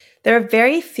There are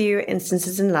very few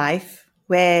instances in life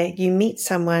where you meet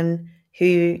someone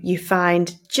who you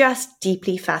find just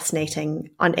deeply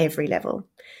fascinating on every level.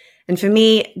 And for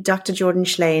me, Dr. Jordan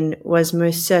Shlain was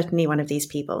most certainly one of these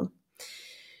people.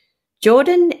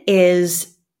 Jordan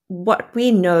is what we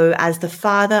know as the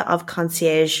father of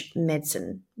concierge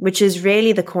medicine, which is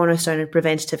really the cornerstone of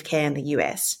preventative care in the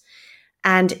US.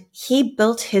 And he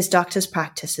built his doctor's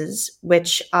practices,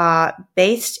 which are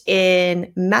based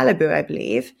in Malibu, I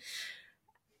believe,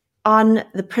 on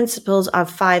the principles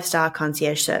of five-star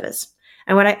concierge service.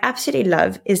 And what I absolutely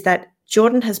love is that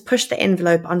Jordan has pushed the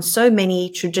envelope on so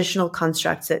many traditional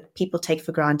constructs that people take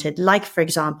for granted, like, for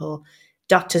example,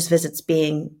 doctor's visits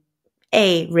being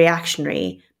A,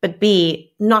 reactionary, but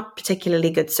B, not particularly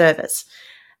good service.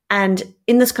 And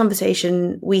in this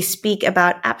conversation, we speak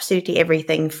about absolutely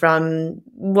everything from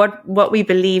what we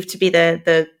believe to be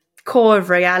the core of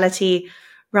reality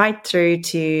right through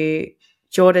to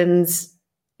Jordan's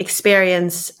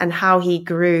experience and how he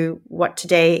grew what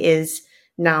today is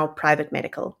now private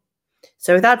medical.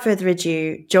 So without further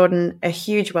ado, Jordan, a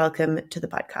huge welcome to the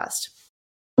podcast.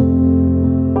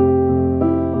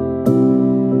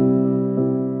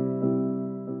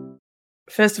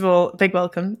 First of all, big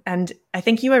welcome. And I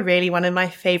think you are really one of my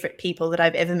favorite people that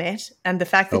I've ever met. And the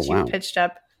fact that you pitched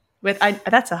up with,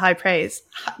 that's a high praise.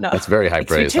 No, that's very high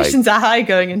praise. Expectations are high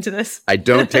going into this. I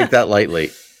don't take that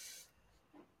lightly.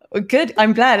 Well, good.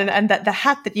 I'm glad. And that the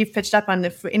hat that you've pitched up on,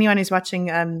 for anyone who's watching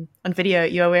on video,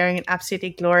 you are wearing an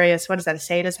absolutely glorious, what is that, a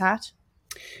sailor's hat?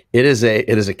 It is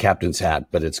a captain's hat,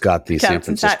 but it's got the San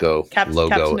Francisco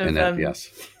logo in it. Yes.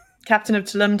 Captain of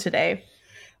Tulum today.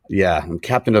 Yeah, I'm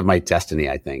captain of my destiny,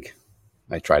 I think.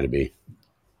 I try to be.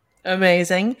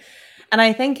 Amazing. And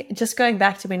I think just going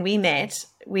back to when we met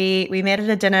at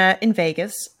a dinner in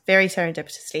Vegas, very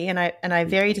serendipitously. And I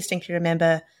very distinctly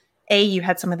remember, you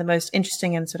had some of the most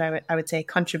interesting and sort of I would say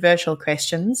controversial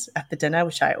questions at the dinner,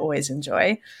 which I always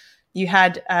enjoy. You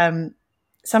had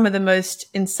some of the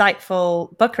most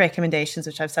insightful book recommendations,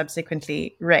 which I've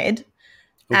subsequently read.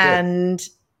 Okay. And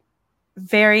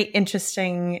very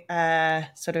interesting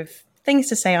sort of things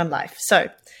to say on life. So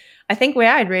I think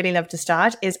where I'd really love to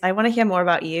start is I want to hear more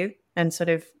about you and sort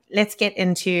of let's get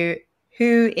into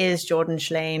who is Jordan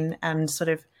Shlain and sort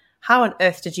of how on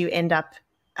earth did you end up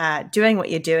doing what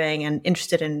you're doing and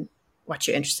interested in what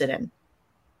you're interested in.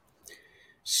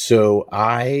 So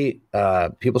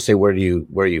people say, where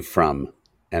are you from?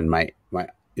 And my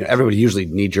everybody usually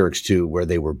knee jerks to where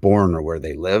they were born or where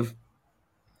they live,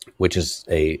 which is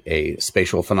a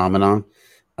spatial phenomenon,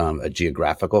 a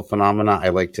geographical phenomena. I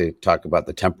like to talk about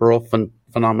the temporal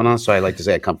phenomena. So I like to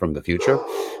say I come from the future.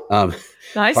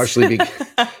 Nice.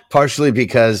 partially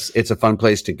because it's a fun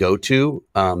place to go to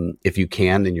if you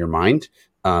can in your mind,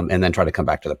 and then try to come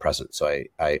back to the present. So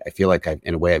I feel like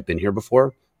in a way I've been here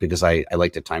before because I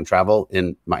like to time travel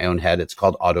in my own head. It's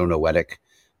called autonoetic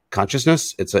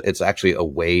consciousness. It's actually a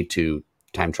way to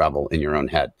time travel in your own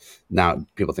head. Now,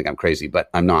 people think I'm crazy, but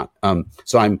I'm not.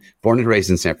 So I'm born and raised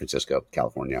in San Francisco,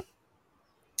 California.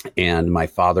 And my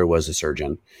father was a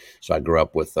surgeon. So I grew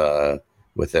up with a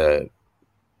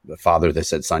father that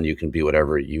said, son, you can be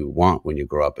whatever you want when you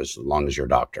grow up as long as you're a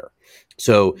doctor.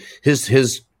 So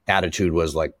his attitude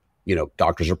was like,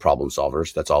 doctors are problem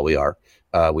solvers. That's all we are.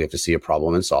 We have to see a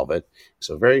problem and solve it.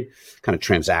 So very kind of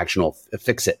transactional,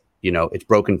 fix it. It's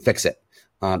broken, fix it.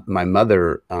 My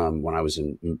mother, when I was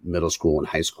in middle school and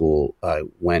high school,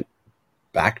 went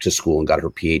back to school and got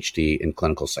her PhD in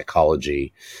clinical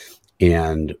psychology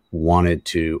and wanted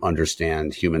to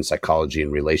understand human psychology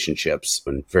and relationships.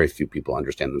 And very few people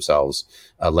understand themselves,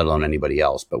 let alone anybody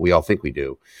else, but we all think we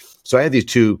do. So I had these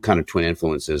two kind of twin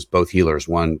influences, both healers.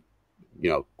 One,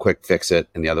 quick fix it.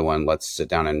 And the other one, let's sit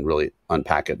down and really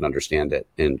unpack it and understand it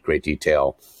in great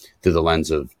detail through the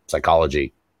lens of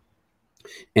psychology.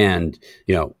 And,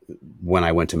 when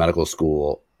I went to medical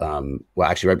school,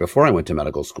 actually right before I went to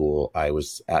medical school, I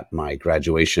was at my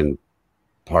graduation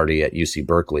party at UC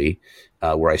Berkeley,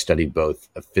 where I studied both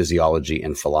physiology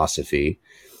and philosophy.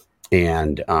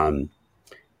 And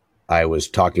I was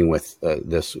talking with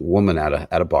this woman at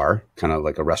a bar, kind of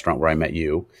like a restaurant where I met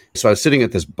you. So I was sitting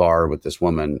at this bar with this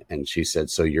woman and she said,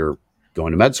 so you're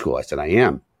going to med school? I said, I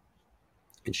am.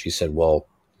 And she said, well,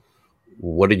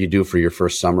 what did you do for your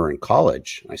first summer in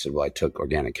college? I said, well, I took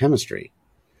organic chemistry.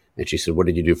 And she said, what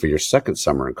did you do for your second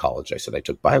summer in college? I said, I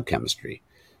took biochemistry.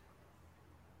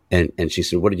 And she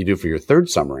said, what did you do for your third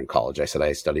summer in college? I said,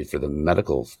 I studied for the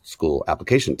medical school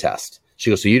application test. She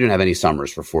goes, so you didn't have any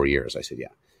summers for 4 years? I said, yeah.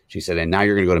 She said, and now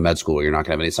you're going to go to med school. You're not going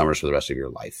to have any summers for the rest of your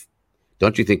life.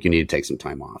 Don't you think you need to take some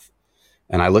time off?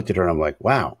 And I looked at her and I'm like,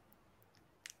 wow,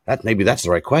 maybe that's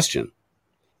the right question.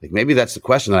 Like maybe that's the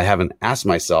question that I haven't asked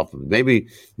myself. Maybe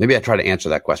I try to answer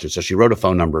that question. So she wrote a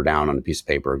phone number down on a piece of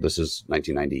paper. This is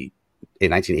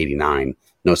 1989,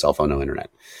 no cell phone, no internet.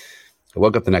 I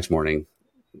woke up the next morning,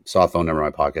 saw a phone number in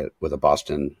my pocket with a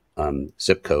Boston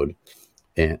zip code,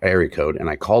 area code, and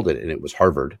I called it, and it was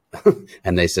Harvard.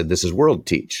 And they said, "This is World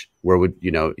Teach. Where would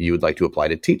you would like to apply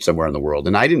to teach somewhere in the world?"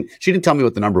 And she didn't tell me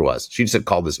what the number was. She just said,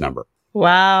 "Call this number."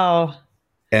 Wow.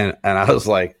 And I was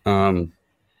like,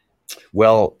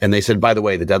 well, and they said, "By the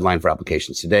way, the deadline for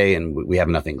applications today, and we have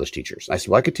enough English teachers." I said,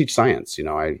 "Well, I could teach science.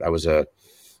 I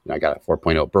got a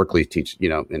 4.0 at Berkeley, teach,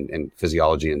 in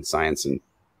physiology and science and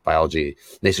biology."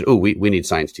 And they said, "Oh, we need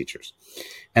science teachers."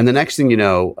 And the next thing you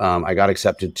know, I got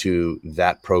accepted to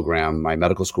that program. My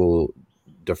medical school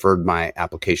deferred my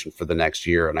application for the next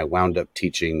year, and I wound up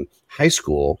teaching high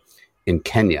school in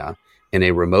Kenya, in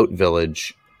a remote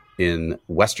village in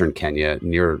Western Kenya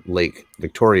near Lake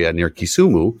Victoria, near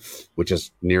Kisumu, which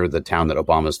is near the town that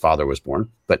Obama's father was born,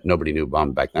 but nobody knew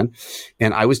Obama back then.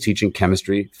 And I was teaching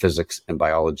chemistry, physics, and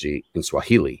biology in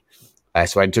Swahili.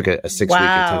 So I took a 6-week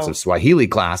intensive Swahili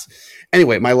class.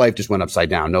 Anyway, my life just went upside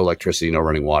down. No electricity, no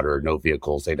running water, no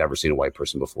vehicles. They'd never seen a white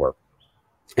person before.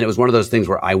 And it was one of those things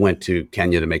where I went to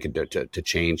Kenya to make make a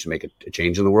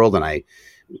change in the world. And I,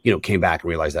 came back and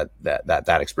realized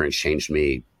that experience changed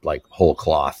me like whole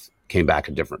cloth. Came back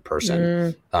a different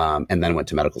person, and then went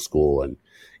to medical school, and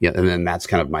and then that's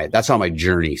kind of that's how my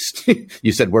journey.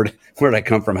 You said where did I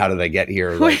come from? How did I get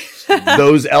here? Like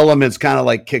those elements kind of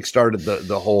like kickstarted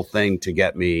the whole thing to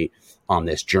get me on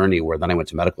this journey. Where then I went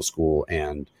to medical school,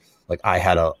 and like I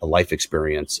had a life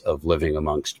experience of living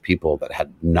amongst people that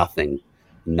had nothing,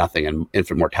 and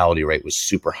infant mortality rate was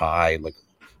super high. Like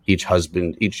each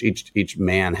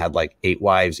man had like 8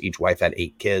 wives. Each wife had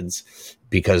 8 kids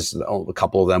because a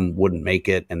couple of them wouldn't make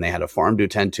it, and they had a farm to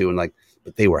attend to, and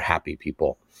but they were happy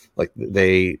people. Like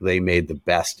they made the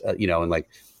best, and like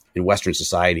in Western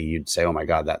society, you'd say, "Oh my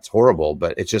God, that's horrible,"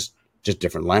 but it's just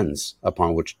different lens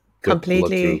upon which to look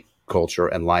through culture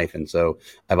and life. And so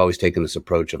I've always taken this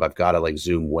approach of I've got to like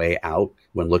zoom way out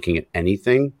when looking at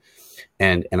anything,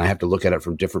 and I have to look at it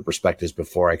from different perspectives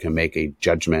before I can make a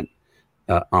judgment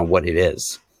on what it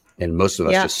is. And most of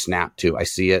us just snap to, I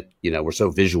see it, we're so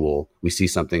visual, we see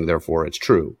something, therefore it's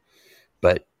true.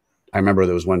 But I remember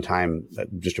there was one time,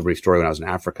 just a brief story, when I was in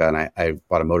Africa, and I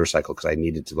bought a motorcycle because I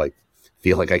needed to like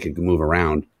feel like I could move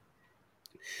around.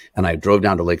 And I drove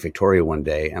down to Lake Victoria one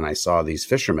day, and I saw these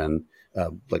fishermen,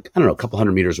 a couple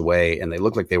hundred meters away, and they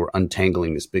looked like they were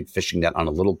untangling this big fishing net on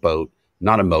a little boat,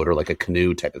 not a motor, like a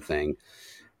canoe type of thing.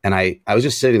 And I was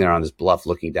just sitting there on this bluff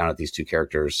looking down at these two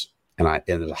characters, and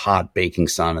it was a hot baking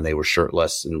sun, and they were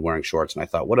shirtless and wearing shorts. And I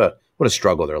thought, what a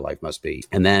struggle their life must be.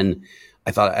 And then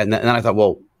I thought,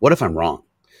 well, what if I'm wrong?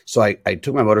 So I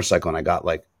took my motorcycle and I got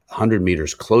like 100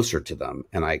 meters closer to them,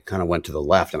 and I kind of went to the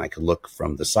left, and I could look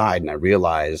from the side, and I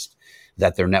realized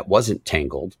that their net wasn't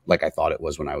tangled like I thought it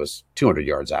was when I was 200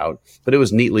 yards out, but it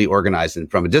was neatly organized. And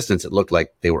from a distance, it looked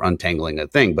like they were untangling a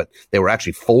thing, but they were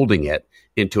actually folding it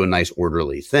into a nice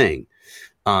orderly thing.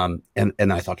 And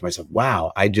I thought to myself,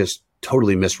 wow, I just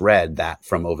totally misread that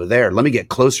from over there. Let me get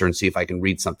closer and see if I can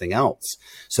read something else.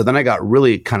 So then I got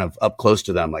really kind of up close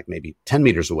to them, like maybe 10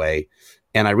 meters away.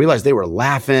 And I realized they were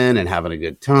laughing and having a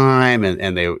good time.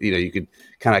 And they, you could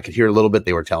I could hear a little bit.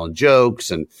 They were telling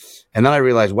jokes. And then I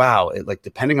realized, wow, like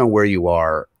depending on where you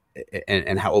are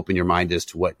and how open your mind is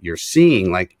to what you're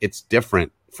seeing, like it's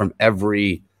different from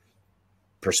every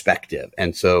perspective.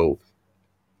 And so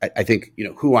I think,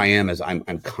 who I am is I'm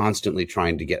constantly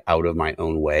trying to get out of my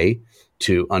own way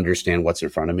to understand what's in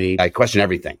front of me. I question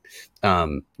everything,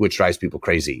 which drives people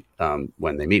crazy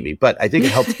when they meet me. But I think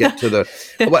it helps get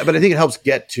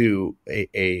to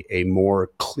a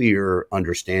more clear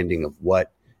understanding of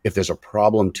what, if there's a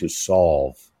problem to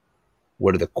solve,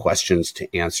 what are the questions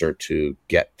to answer to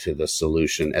get to the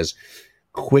solution as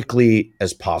quickly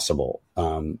as possible,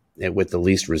 with the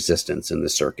least resistance in the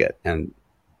circuit. And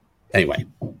anyway,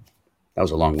 that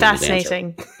was a long-winded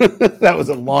fascinating answer. That was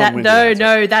a long-winded answer.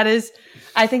 No, that is,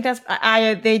 I think that's,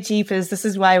 they're jeepers. This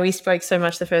is why we spoke so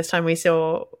much the first time we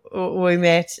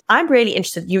met. I'm really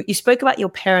interested. You spoke about your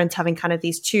parents having kind of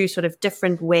these two sort of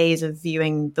different ways of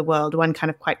viewing the world, one kind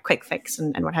of quite quick fix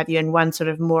and what have you, and one sort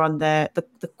of more on the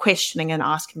questioning and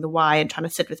asking the why and trying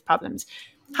to sit with problems.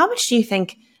 How much do you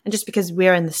think, and just because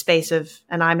we're in the space of,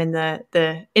 and I'm in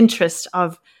the interest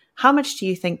of, how much do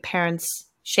you think parents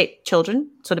shape children,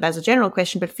 sort of as a general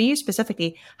question, but for you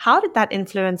specifically, how did that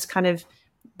influence kind of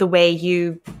the way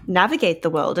you navigate the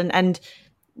world? And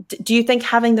do you think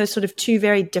having those sort of two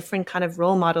very different kind of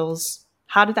role models,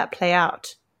 how did that play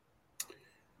out?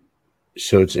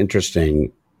 So it's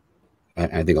interesting.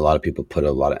 I think a lot of people put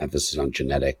a lot of emphasis on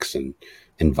genetics and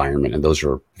environment, and those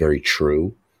are very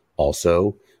true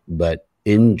also. But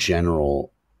in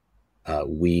general,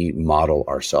 we model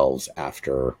ourselves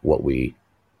after what we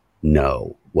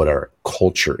know, what our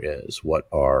culture is, what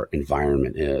our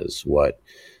environment is,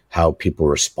 how people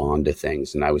respond to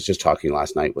things. And I was just talking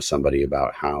last night with somebody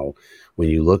about how when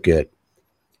you look at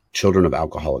children of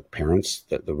alcoholic parents,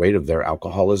 that the rate of their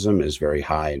alcoholism is very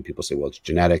high. And people say, well, it's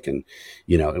genetic. And,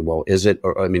 well, is it,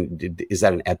 or, I mean, is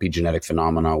that an epigenetic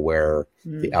phenomena where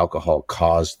the alcohol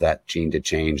caused that gene to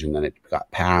change and then it got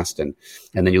passed? And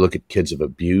then you look at kids of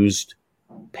abused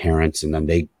parents and then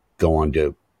they go on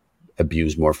to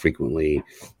abuse more frequently.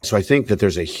 So I think that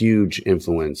there's a huge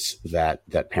influence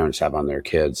that parents have on their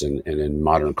kids, and in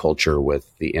modern culture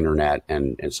with the internet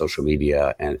and social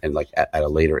media and like at a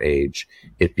later age,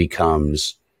 it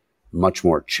becomes much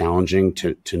more challenging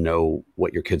to know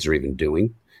what your kids are even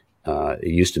doing. It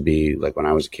used to be like when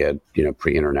I was a kid,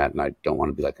 pre-internet, and I don't want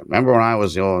to be like, remember when I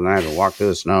was old and I had to walk through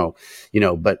the snow,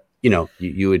 but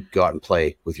you would go out and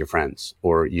play with your friends,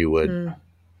 or you would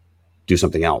do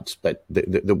something else, but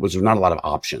there was not a lot of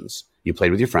options. You played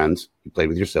with your friends, you played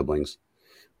with your siblings,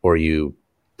 or you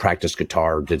practiced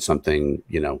guitar, did something,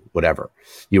 whatever.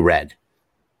 You read.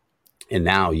 And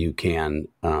now you can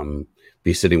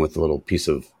be sitting with a little piece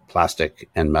of plastic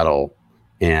and metal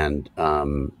and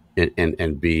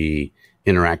be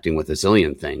interacting with a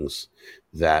zillion things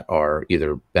that are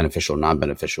either beneficial or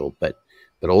non-beneficial, but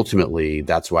ultimately,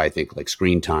 that's why I think like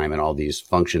screen time and all these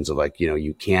functions of like,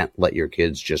 you can't let your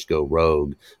kids just go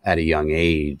rogue at a young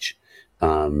age,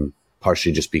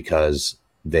 partially just because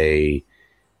they're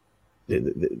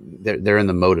in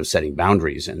the mode of setting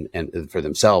boundaries and for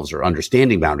themselves, or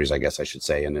understanding boundaries, I guess I should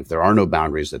say. And if there are no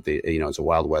boundaries, that it's a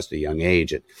Wild West at a young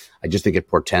age, I just think it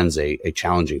portends a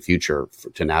challenging future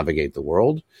to navigate the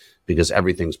world. Because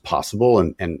everything's possible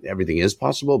and everything is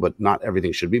possible, but not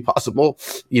everything should be possible,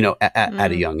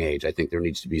 at a young age. I think there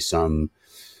needs to be some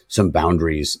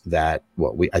boundaries that,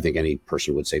 I think any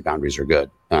person would say boundaries are good.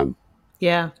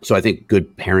 So I think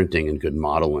good parenting and good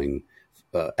modeling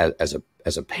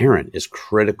as a parent is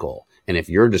critical. And if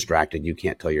you're distracted, you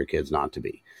can't tell your kids not to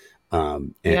be.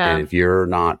 And if you're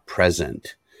not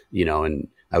present, and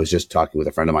I was just talking with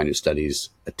a friend of mine who studies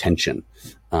attention,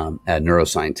 a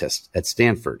neuroscientist at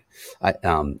Stanford.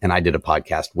 And I did a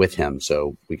podcast with him,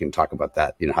 so we can talk about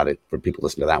that, for people to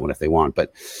listen to that one if they want.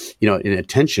 But, in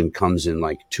attention comes in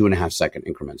like 2.5 second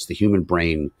increments. The human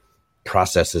brain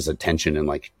processes attention in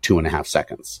like 2.5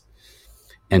 seconds.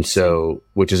 And so,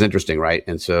 which is interesting, right?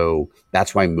 And so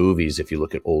that's why movies, if you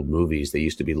look at old movies, they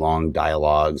used to be long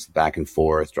dialogues back and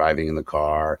forth, driving in the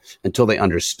car, until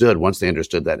once they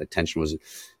understood that attention was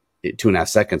 2.5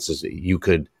 seconds, is you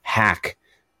could hack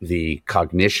the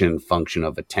cognition function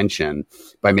of attention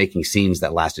by making scenes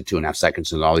that lasted 2.5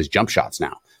 seconds. And all these jump shots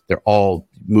now, they're all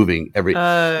moving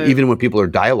even when people are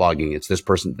dialoguing, it's this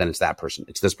person, then it's that person,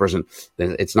 it's this person.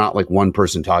 Then it's not like one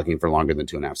person talking for longer than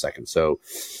 2.5 seconds.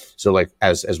 So like,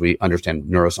 as we understand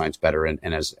neuroscience better and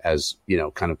as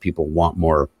kind of people want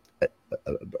more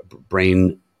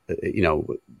brain, what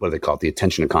do they call it? The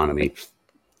attention economy.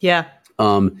 Yeah.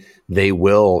 They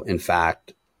will, in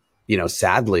fact,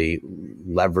 sadly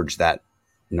leverage that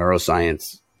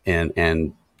neuroscience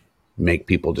and make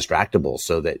people distractible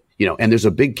so that, and there's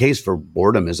a big case for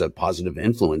boredom as a positive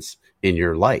influence in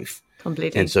your life.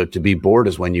 Completely. And so to be bored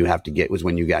is when you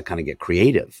kind of get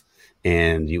creative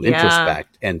and you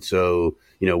introspect. And so,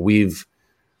 we've,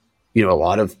 a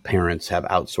lot of parents have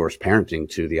outsourced parenting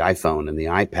to the iPhone and the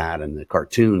iPad and the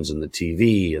cartoons and the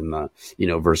TV and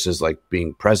the, versus like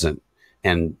being present.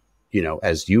 And,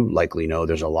 as you likely know,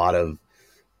 there's a lot of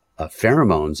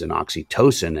pheromones and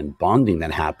oxytocin and bonding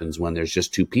that happens when there's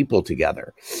just two people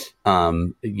together,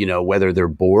 whether they're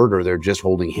bored or they're just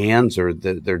holding hands or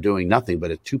they're doing nothing.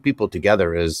 But if two people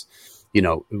together is,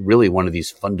 really one of these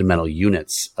fundamental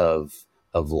units of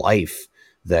life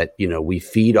that, we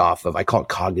feed off of. I call it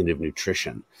cognitive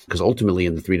nutrition, because ultimately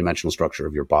in the three-dimensional structure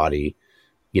of your body,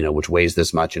 which weighs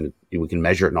this much and we can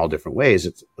measure it in all different ways,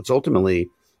 it's ultimately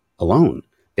alone.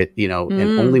 And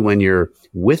only when you're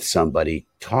with somebody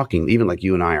talking, even like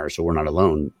you and I are, so we're not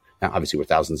alone. Now, obviously we're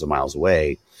thousands of miles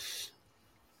away,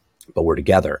 but we're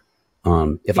together.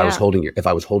 If I was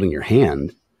holding your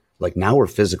hand, like now we're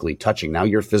physically touching. Now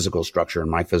your physical structure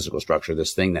and my physical structure,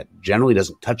 this thing that generally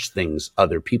doesn't touch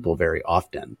other people very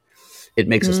often, it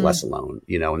makes us less alone,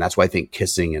 and that's why I think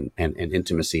kissing and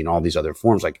intimacy and all these other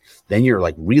forms, like then you're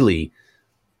like really,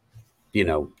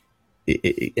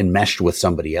 enmeshed with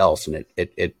somebody else, and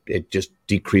it just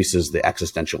decreases the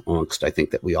existential angst I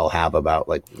think that we all have about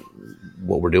like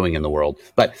what we're doing in the world.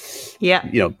 But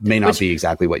may not be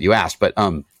exactly what you asked, but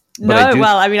I'm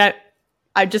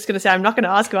just going to say, I'm not going to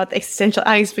ask about the existential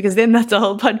angst because then that's a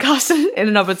whole podcast in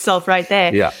and of itself right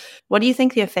there. Yeah. What do you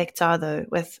think the effects are though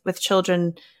with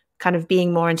children kind of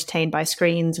being more entertained by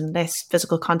screens and less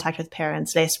physical contact with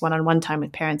parents, less one-on-one time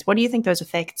with parents? What do you think those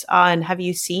effects are? And have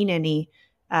you seen any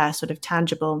sort of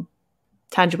tangible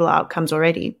outcomes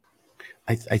already?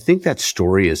 I think that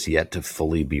story is yet to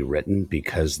fully be written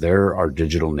because there are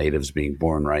digital natives being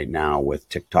born right now with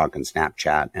TikTok and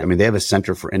Snapchat. And I mean, they have a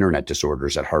Center for Internet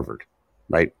Disorders at Harvard,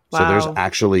 right? Wow. So there's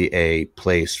actually a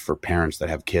place for parents that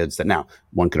have kids that now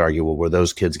one could argue, well, were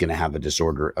those kids going to have a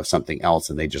disorder of something else?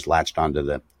 And they just latched onto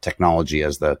the technology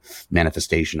as the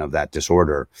manifestation of that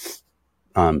disorder.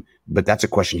 But that's a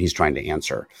question he's trying to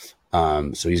answer.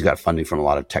 So he's got funding from a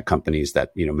lot of tech companies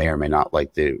that, may or may not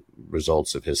like the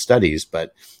results of his studies.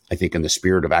 But I think in the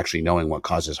spirit of actually knowing what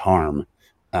causes harm,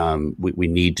 we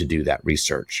need to do that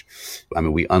research. I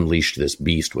mean, we unleashed this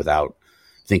beast without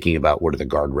thinking about what are the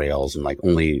guardrails, and like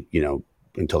only,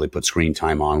 until they put screen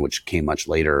time on, which came much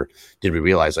later, did we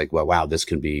realize like, well, wow, this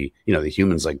can be, the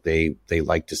humans, like they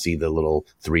like to see the little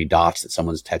 3 dots that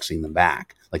someone's texting them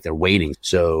back, like they're waiting.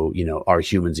 So, are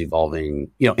humans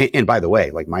evolving, and by the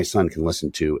way, like my son can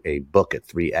listen to a book at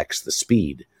 3x the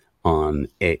speed on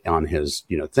his,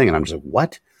 thing. And I'm just like,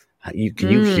 what? Can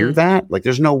you hear that? Like,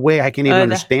 there's no way I can even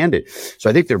understand it. So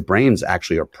I think their brains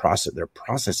actually their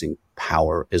processing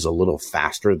power is a little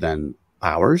faster than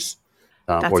ours.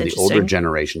 Or the older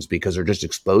generations, because they're just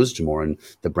exposed to more, and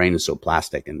the brain is so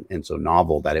plastic and so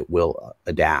novel that it will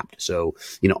adapt. So,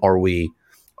 are we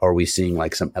seeing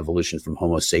like some evolution from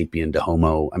Homo sapien to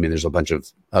Homo? I mean, there's a bunch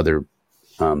of other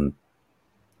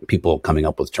people coming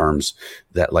up with terms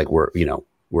that like we're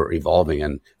evolving.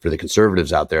 And for the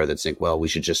conservatives out there that think, well, we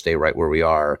should just stay right where we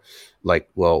are. Like,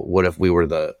 well, what if we were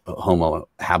the Homo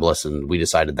habilis and we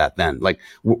decided that then? Like,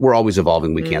 we're always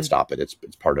evolving. We can't stop it. It's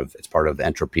part of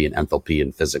entropy and enthalpy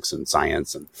and physics and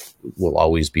science, and we'll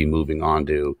always be moving on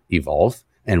to evolve.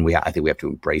 And I think we have to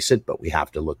embrace it, but we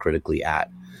have to look critically at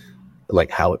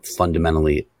like how it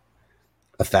fundamentally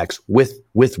affects with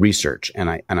research.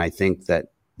 And I think that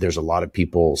there's a lot of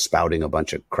people spouting a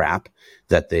bunch of crap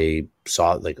that they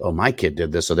saw like, oh, my kid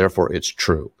did this, so therefore it's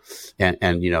true. And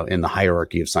in the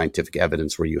hierarchy of scientific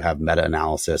evidence where you have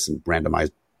meta-analysis and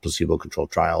randomized placebo-controlled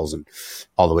trials and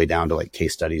all the way down to like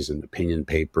case studies and opinion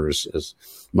papers, is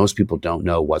most people don't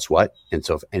know what's what. And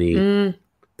so if any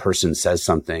person says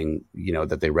something,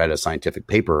 that they read a scientific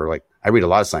paper, like I read a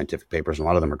lot of scientific papers and a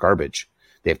lot of them are garbage.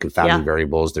 They have confounding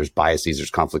variables. There's biases.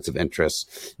 There's conflicts of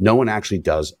interest. No one actually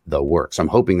does the work. So I'm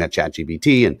hoping that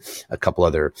ChatGPT and a couple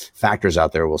other factors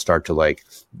out there will start to like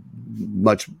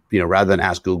much, rather than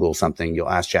ask Google something, you'll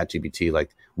ask ChatGPT,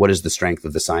 like, what is the strength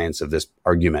of the science of this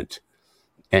argument?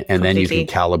 And then you can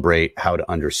calibrate how to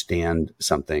understand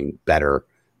something better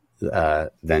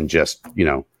than just,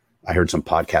 I heard some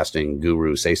podcasting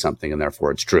guru say something and therefore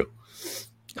it's true.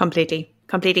 Completely.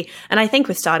 And I think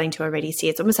we're starting to already see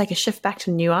it's almost like a shift back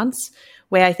to nuance,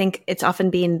 where I think it's often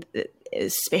been,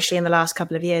 especially in the last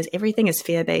couple of years, everything is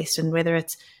fear-based. And whether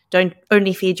it's don't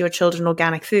only feed your children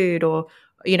organic food or,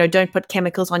 don't put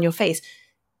chemicals on your face,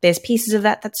 there's pieces of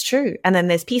that that's true. And then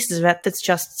there's pieces of that that's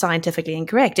just scientifically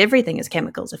incorrect. Everything is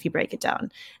chemicals if you break it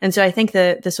down. And so I think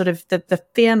the sort of the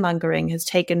fear-mongering has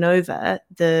taken over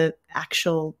the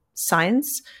actual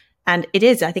science. And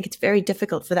I think it's very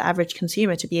difficult for the average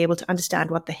consumer to be able to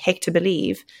understand what the heck to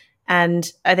believe. And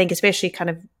I think especially kind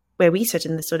of where we sit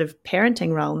in the sort of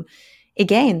parenting realm,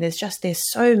 again, there's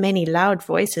so many loud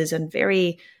voices and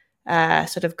very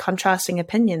sort of contrasting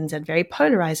opinions and very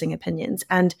polarizing opinions.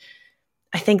 And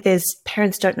I think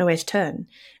parents don't know where to turn.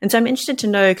 And so I'm interested to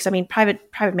know, because I mean, private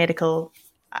medical,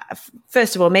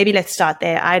 first of all, maybe let's start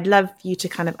there. I'd love you to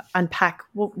kind of unpack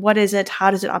what is it,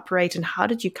 how does it operate, and how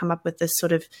did you come up with this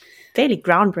sort of fairly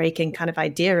groundbreaking kind of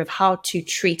idea of how to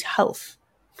treat health?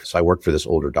 So I worked for this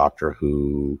older doctor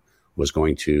who was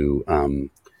going to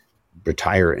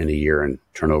retire in a year and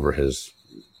turn over his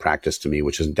practice to me,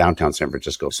 which is in downtown San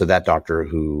Francisco. So that doctor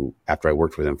who, after I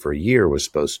worked with him for a year, was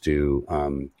supposed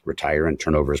to retire and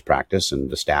turn over his practice and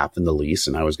the staff and the lease.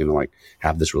 And I was going to like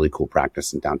have this really cool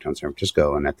practice in downtown San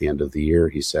Francisco. And at the end of the year,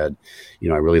 he said, I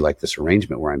really like this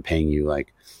arrangement where I'm paying you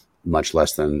like much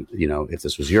less than, if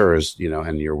this was yours,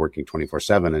 and you're working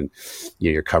 24/7 and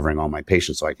you're covering all my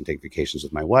patients so I can take vacations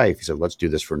with my wife. He said, let's do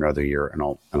this for another year and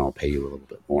I'll pay you a little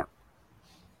bit more.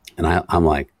 And I'm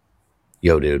like,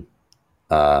 yo, dude,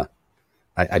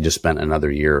 I just spent another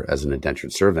year as an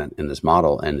indentured servant in this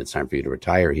model, and it's time for you to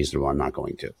retire. He said, well, I'm not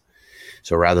going to.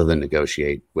 So rather than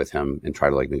negotiate with him and try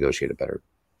to like negotiate a better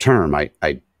term, I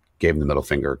gave him the middle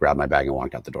finger, grabbed my bag, and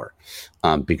walked out the door.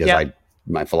 Because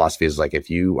my philosophy is like, if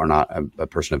you are not a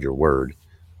person of your word,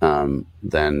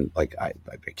 then like I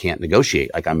can't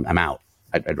negotiate. Like I'm out.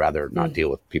 I'd rather not deal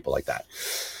with people like that.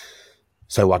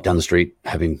 So I walked down the street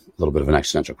having a little bit of an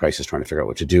existential crisis, trying to figure out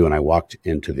what to do. And I walked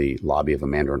into the lobby of a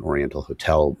Mandarin Oriental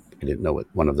hotel. I didn't know what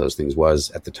one of those things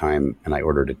was at the time. And I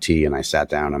ordered a tea and I sat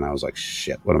down and I was like,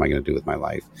 shit, what am I going to do with my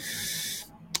life?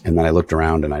 And then I looked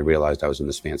around and I realized I was in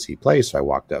this fancy place. So I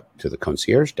walked up to the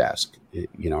concierge desk,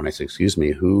 and I said, excuse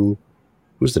me,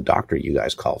 who's the doctor you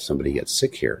guys call if somebody gets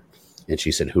sick here? And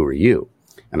she said, who are you?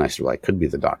 And I said, well, I could be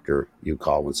the doctor you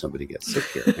call when somebody gets sick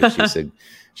here. And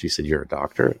she said, you're a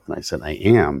doctor? And I said, I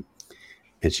am.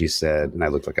 And she said, and I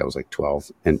looked like I was like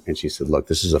 12. And she said, look,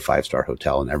 this is a 5-star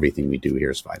hotel and everything we do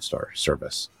here is 5-star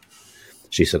service.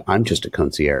 She said, I'm just a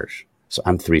concierge. So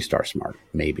I'm 3-star smart,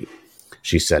 maybe.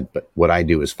 She said, but what I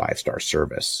do is 5-star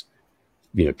service,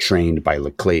 trained by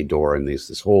Leclerc Dor and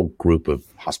this whole group of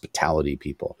hospitality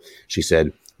people. She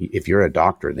said, if you're a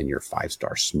doctor, then you're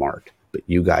 5-star smart. But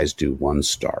you guys do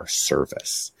 1-star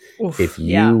service. Oof, if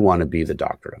you want to be the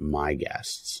doctor of my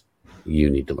guests, you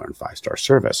need to learn 5-star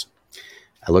service.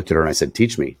 I looked at her and I said,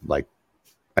 teach me. Like,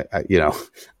 I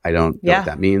don't know what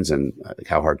that means and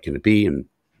how hard can it be? And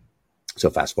so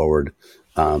fast forward,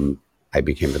 I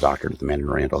became the doctor at the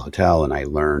Mandarin Oriental Hotel, and I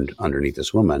learned underneath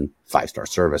this woman 5-star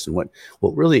service. And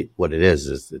what it is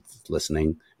it's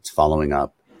listening, it's following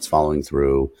up, it's following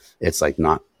through. It's like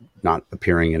not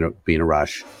appearing being a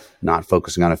rush, not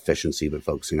focusing on efficiency, but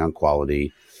focusing on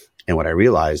quality. And what I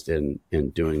realized in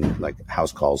doing like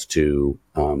house calls to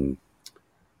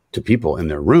people in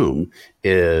their room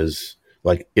is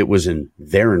like it was in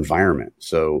their environment.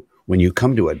 So when you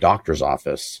come to a doctor's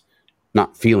office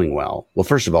not feeling well,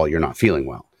 first of all, you're not feeling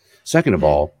well. Second of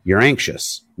all, you're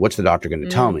anxious. What's the doctor going to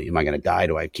tell me? Am I going to die?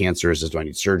 Do I have cancer? Do I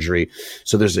need surgery?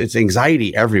 So it's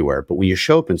anxiety everywhere. But when you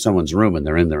show up in someone's room and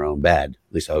they're in their own bed,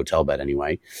 at least a hotel bed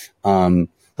anyway,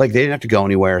 like they didn't have to go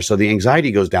anywhere. So the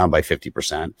anxiety goes down by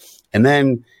 50%. And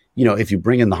then, if you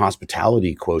bring in the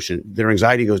hospitality quotient, their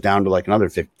anxiety goes down to like another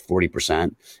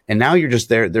 40%. And now you're just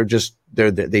there.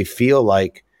 They feel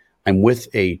like I'm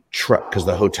with a truck, because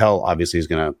the hotel obviously is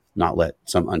going to not let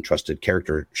some untrusted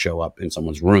character show up in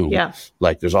someone's room. Yeah.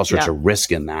 Like there's all sorts of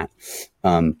risk in that.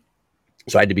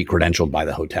 So I had to be credentialed by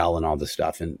the hotel and all this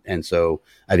stuff. And so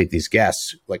I think these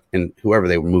guests, like, and whoever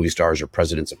they were, movie stars or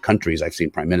presidents of countries, I've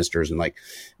seen prime ministers, and like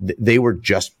they were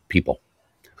just people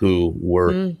who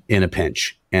were in a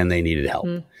pinch and they needed help.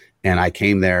 And I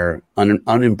came there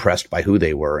unimpressed by who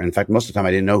they were. In fact, most of the time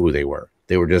I didn't know who they were.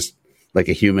 They were just like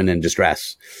a human in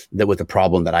distress that with a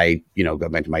problem that I, go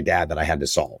back to my dad, that I had to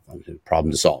solve, a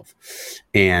problem to solve.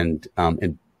 And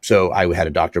so I had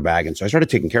a doctor bag. And so I started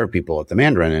taking care of people at the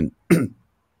Mandarin.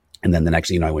 And then the next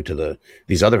thing, I went to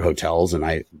these other hotels and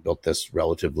I built this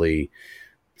relatively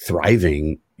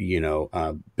thriving,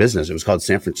 business. It was called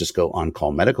San Francisco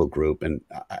On-Call Medical Group. And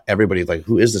everybody's like,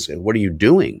 who is this? What are you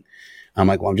doing? I'm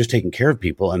like, well, I'm just taking care of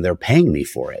people and they're paying me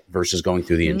for it versus going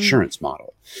through the insurance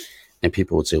model. And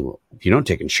people would say, well, if you don't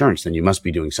take insurance, then you must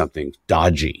be doing something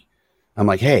dodgy. I'm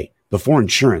like, hey, before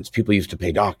insurance, people used to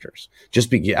pay doctors just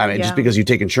because you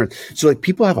take insurance. So like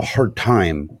people have a hard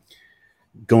time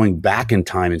going back in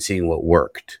time and seeing what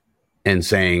worked and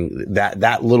saying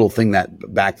that little thing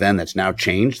that back then that's now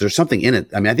changed. There's something in it.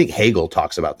 I mean, I think Hegel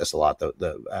talks about this a lot.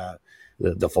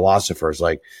 The philosophers,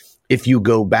 like, if you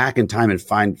go back in time and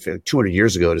find 200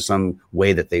 years ago to some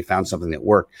way that they found something that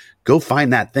worked, go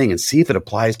find that thing and see if it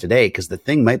applies today, because the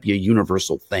thing might be a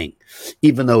universal thing,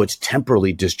 even though it's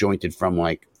temporally disjointed from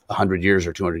like 100 years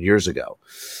or 200 years ago.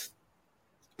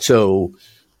 So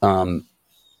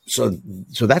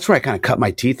that's where I kind of cut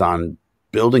my teeth on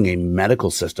building a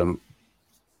medical system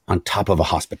on top of a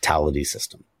hospitality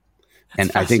system.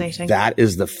 And I think that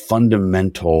is the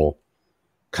fundamental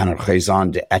kind of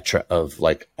raison d'etre of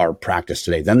like our practice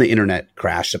today. Then the internet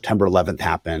crashed. September 11th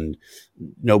happened.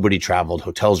 Nobody traveled.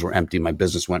 Hotels were empty. My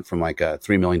business went from like a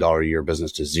 $3 million a year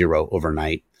business to zero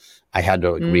overnight. I had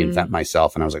to reinvent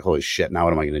myself. And I was like, holy shit, now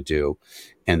what am I going to do?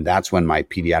 And that's when my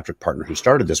pediatric partner who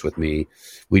started this with me,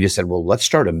 we just said, well, let's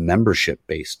start a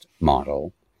membership-based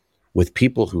model with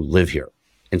people who live here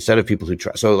instead of people who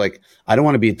try. So like, I don't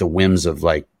want to be at the whims of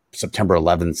like September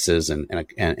 11ths and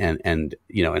and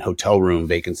hotel room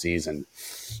vacancies and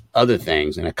other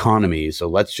things and economies. So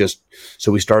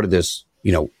we started this,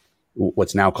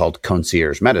 what's now called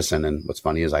concierge medicine. And what's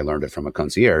funny is I learned it from a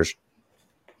concierge.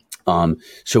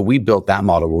 So we built that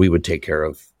model where we would take care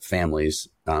of families.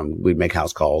 We'd make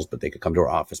house calls, but they could come to our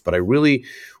office. But I really,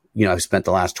 I've spent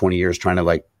the last 20 years trying to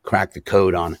like crack the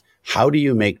code on how do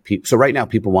you make people. So right now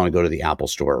people want to go to the Apple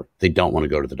store. They don't want to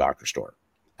go to the doctor store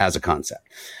as a concept.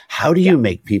 How do you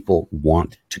make people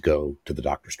want to go to the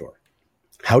doctor store?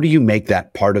 How do you make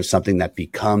that part of something that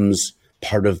becomes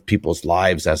part of people's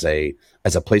lives as a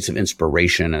place of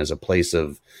inspiration, as a place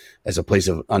of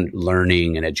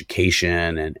learning and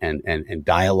education and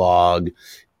dialogue,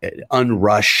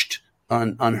 unrushed,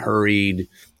 unhurried,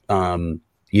 but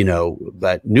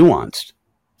nuanced,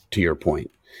 to your point.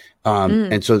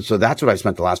 And so that's what I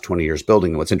spent the last 20 years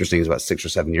building. And what's interesting is about 6 or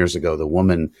 7 years ago, the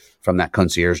woman from that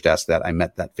concierge desk that I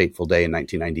met that fateful day in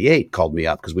 1998 called me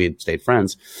up because we had stayed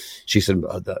friends. She said,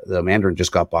 the Mandarin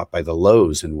just got bought by the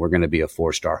Lowe's and we're going to be a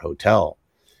 4-star hotel.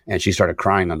 And she started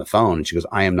crying on the phone and she goes,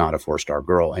 I am not a 4-star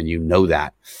girl. And you know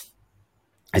that.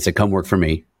 I said, come work for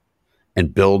me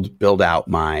and build out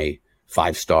my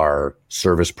 5-star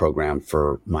service program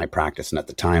for my practice. And at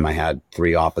the time I had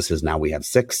 3 offices. Now we have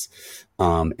 6.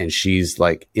 And she's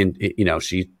like,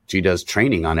 she does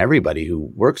training on everybody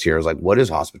who works here. Is like, what is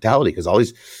hospitality? Because all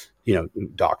these,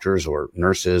 doctors or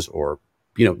nurses or,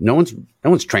 no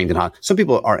one's trained in some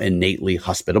people are innately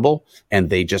hospitable and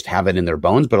they just have it in their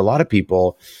bones. But a lot of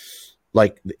people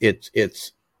like you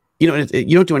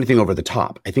don't do anything over the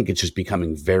top. I think it's just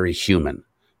becoming very human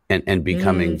and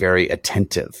becoming very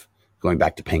attentive, going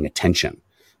back to paying attention.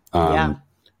 But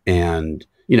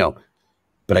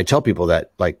I tell people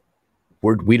that like,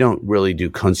 we don't really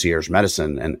do concierge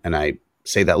medicine. And I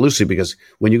say that loosely because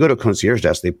when you go to a concierge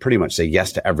desk, they pretty much say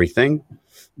yes to everything.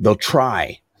 They'll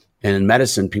try. And in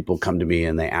medicine, people come to me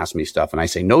and they ask me stuff and I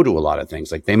say no to a lot of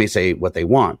things. Like they may say what they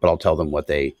want, but I'll tell them what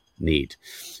they need.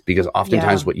 Because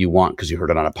oftentimes what you want, because you heard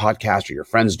it on a podcast or your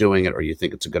friend's doing it, or you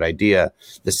think it's a good idea,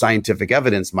 the scientific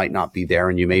evidence might not be there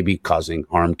and you may be causing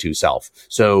harm to self.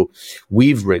 So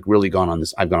we've really gone on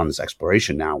this. I've gone on this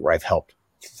exploration now where I've helped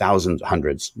thousands,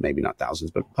 hundreds, maybe not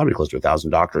thousands, but probably close to 1,000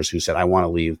 doctors who said, I want to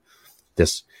leave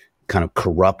this kind of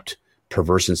corrupt,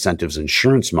 perverse incentives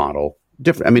insurance model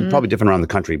different. I mean, probably different around the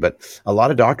country, but a lot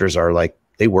of doctors are like,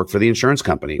 they work for the insurance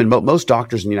company. And most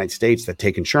doctors in the United States that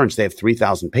take insurance, they have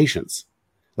 3,000 patients.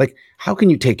 Like, how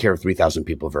can you take care of 3,000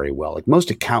 people very well? Like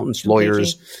most accountants,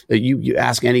 lawyers, you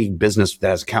ask any business that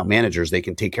has account managers, they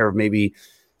can take care of maybe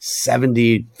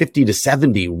 50 to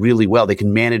 70 really well. They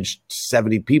can manage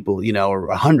 70 people, or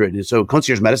 100. And so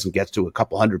concierge medicine gets to a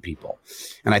couple hundred people.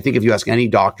 And I think if you ask any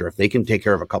doctor, if they can take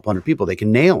care of a couple hundred people, they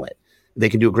can nail it. They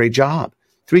can do a great job.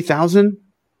 3,000,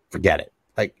 forget it.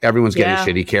 Like everyone's getting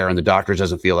shitty care and the doctor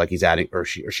doesn't feel like he's adding or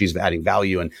she's adding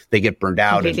value and they get burned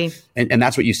out. And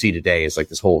that's what you see today is like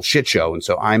this whole shit show. And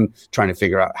so I'm trying to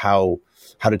figure out how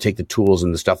to take the tools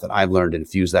and the stuff that I've learned and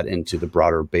fuse that into the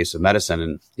broader base of medicine.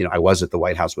 And, I was at the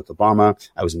White House with Obama.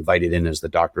 I was invited in as the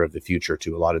doctor of the future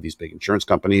to a lot of these big insurance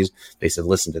companies. They said,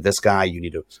 listen to this guy. You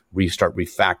need to restart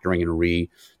refactoring and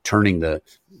returning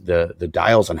the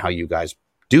dials on how you guys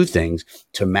do things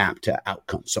to map to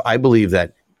outcomes. So I believe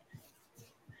that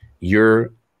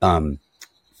your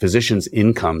physician's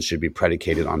incomes should be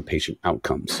predicated on patient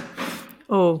outcomes.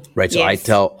 Oh, right. So yes.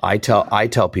 I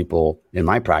tell people in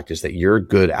my practice that your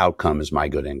good outcome is my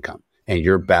good income and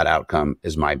your bad outcome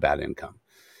is my bad income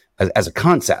as a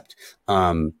concept.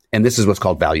 And this is what's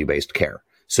called value-based care.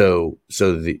 So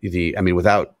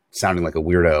without sounding like a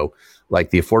weirdo,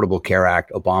 like the Affordable Care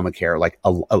Act,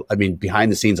 Obamacare,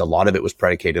 behind the scenes, a lot of it was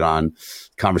predicated on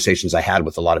conversations I had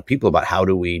with a lot of people about how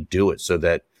do we do it so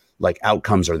that like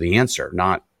outcomes are the answer,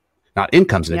 not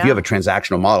incomes. And if you have a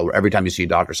transactional model where every time you see a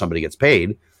doctor, somebody gets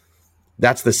paid,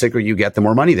 that's the sicker you get, the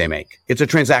more money they make. It's a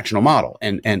transactional model.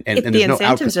 And the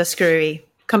incentives are screwy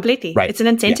completely. Right. It's an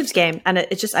incentives game. And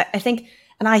it's just, I think,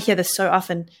 and I hear this so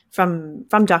often from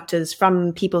doctors,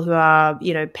 from people who are,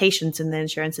 patients in the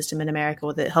insurance system in America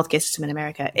or the healthcare system in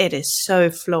America. It is so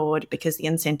flawed because the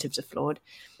incentives are flawed.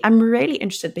 I'm really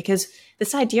interested because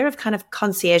this idea of kind of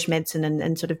concierge medicine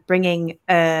and sort of bringing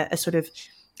a sort of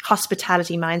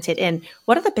hospitality mindset in,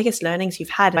 what are the biggest learnings you've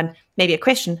had? And maybe a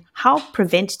question, how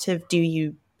preventative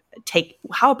is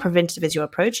your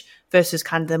approach versus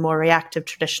kind of the more reactive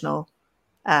traditional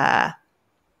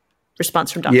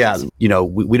response from doctors? Yeah,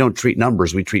 we don't treat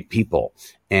numbers, we treat people.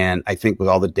 And I think with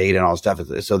all the data and all the stuff,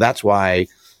 so that's why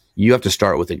you have to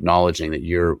start with acknowledging that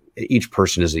each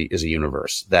person is a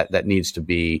universe that needs to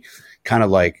be kind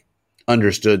of like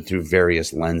understood through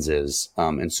various lenses.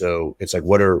 And so it's like,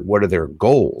 what are their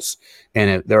goals?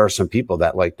 And there are some people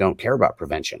that like don't care about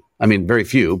prevention. I mean, very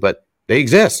few, but they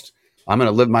exist. I'm going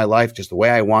to live my life just the way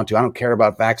I want to. I don't care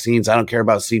about vaccines. I don't care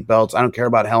about seatbelts. I don't care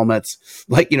about helmets.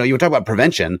 Like, you were talking about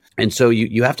prevention. And so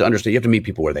you have to understand, you have to meet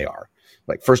people where they are.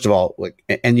 Like, first of all, like,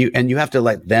 and you have to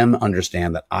let them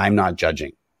understand that I'm not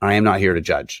judging. I am not here to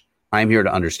judge. I am here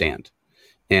to understand.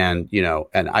 And,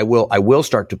 and I will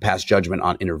start to pass judgment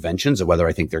on interventions of whether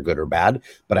I think they're good or bad,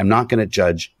 but I'm not going to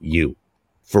judge you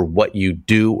for what you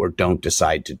do or don't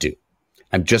decide to do.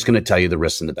 I'm just going to tell you the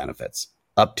risks and the benefits.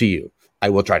 Up to you. I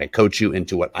will try to coach you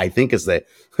into what I think is a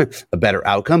better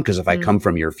outcome. Because if I come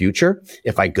from your future,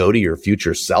 if I go to your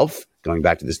future self, going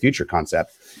back to this future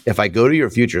concept, if I go to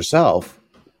your future self,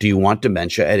 do you want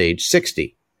dementia at age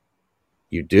 60?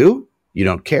 You do? You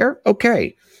don't care?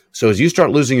 Okay. So as you start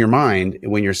losing your mind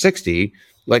when you're 60,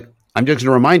 like, I'm just going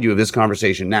to remind you of this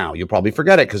conversation now. You'll probably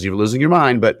forget it because you're losing your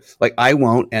mind, but like I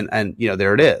won't. And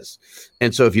there it is.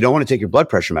 And so if you don't want to take your blood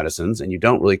pressure medicines and you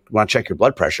don't really want to check your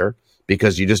blood pressure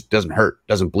because you just doesn't hurt,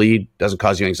 doesn't bleed, doesn't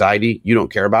cause you anxiety, you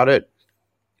don't care about it.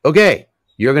 Okay.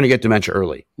 You're going to get dementia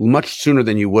early, much sooner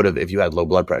than you would have if you had low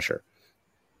blood pressure.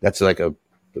 That's like the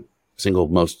single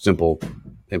most simple,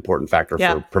 important factor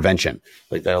for prevention,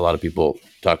 like that a lot of people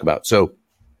talk about. So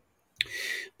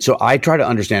I try to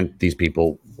understand these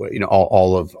people,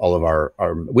 all of our,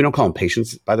 we don't call them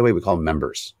patients, by the way, we call them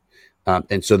members.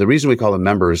 And so the reason we call them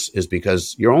members is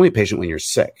because you're only a patient when you're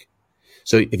sick.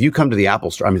 So if you come to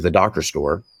the doctor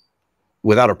store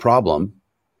without a problem,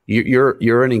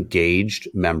 you're an engaged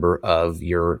member of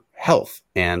your health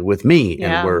and with me.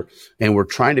 Yeah. And we're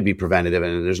trying to be preventative,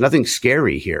 and there's nothing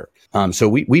scary here. So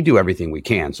we do everything we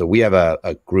can. So we have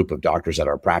a group of doctors at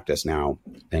our practice now,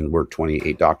 and we're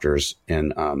 28 doctors,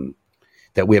 and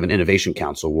that we have an innovation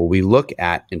council where we look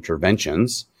at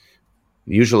interventions,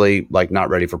 usually like not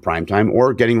ready for prime time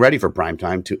or getting ready for prime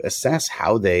time, to assess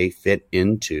how they fit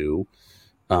into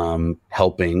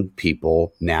helping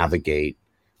people navigate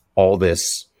all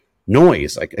this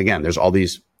noise. Like, again, there's all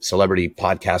these celebrity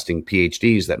podcasting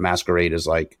PhDs that masquerade as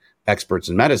like experts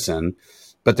in medicine,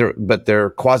 but they're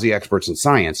quasi experts in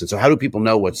science. And so how do people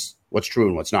know what's true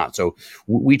and what's not? So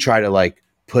we try to like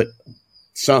put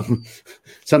some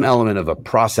element of a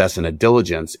process and a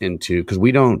diligence into, because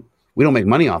we don't make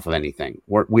money off of anything.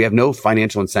 We have no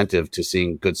financial incentive to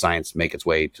seeing good science make its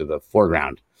way to the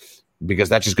foreground, because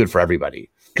that's just good for everybody.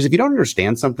 Because if you don't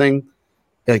understand something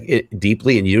like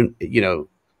deeply, and you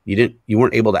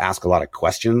weren't able to ask a lot of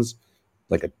questions,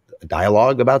 like a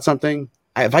dialogue about something.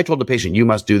 If I told the patient, you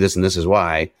must do this and this is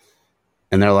why,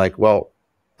 and they're like, well,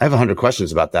 I have 100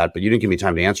 questions about that, but you didn't give me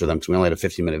time to answer them because we only had a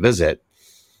 15-minute visit.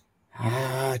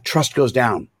 Trust goes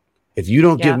down. If you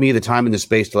don't give me the time and the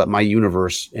space to let my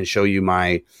universe and show you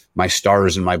my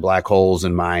stars and my black holes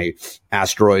and my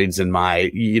asteroids and my,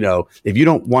 if you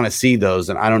don't want to see those,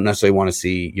 then I don't necessarily want to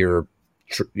see your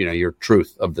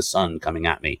truth of the sun coming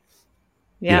at me,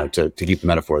 to keep the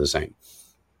metaphor the same.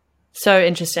 So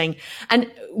interesting.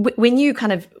 And when you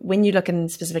look in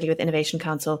specifically with Innovation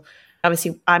Council,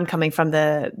 obviously I'm coming from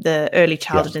the early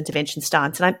childhood intervention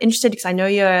stance, and I'm interested because I know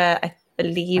you're, I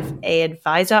believe, an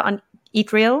advisor on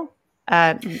Eat Real.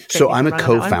 So I'm a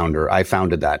co-founder. I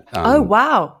founded that. Oh,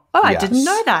 wow. Oh, yes. I didn't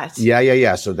know that.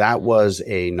 Yeah. So that was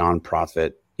a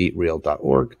nonprofit,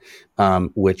 eatreal.org,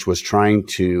 which was trying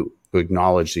to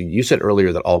acknowledge, you said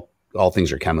earlier that all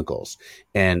things are chemicals,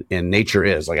 and nature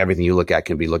is like everything you look at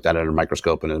can be looked at under a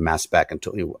microscope and a mass spec. And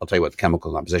I'll tell you what the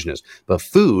chemical composition is. But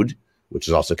food, which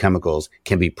is also chemicals,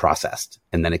 can be processed,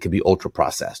 and then it can be ultra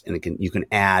processed, and you can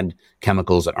add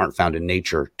chemicals that aren't found in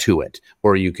nature to it,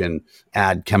 or you can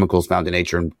add chemicals found in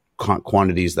nature in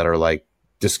quantities that are like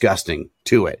disgusting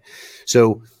to it.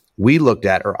 So we looked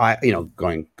at,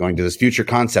 going to this future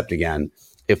concept again,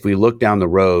 if we look down the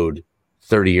road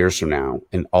 30 years from now,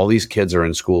 and all these kids are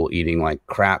in school eating like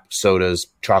crap sodas,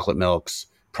 chocolate milks,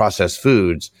 processed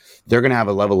foods, they're going to have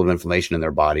a level of inflammation in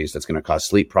their bodies that's going to cause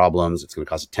sleep problems. It's going to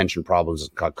cause attention problems. It's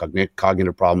going to cause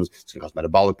cognitive problems. It's going to cause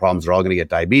metabolic problems. They're all going to get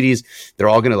diabetes. They're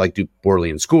all going to do poorly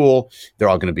in school. They're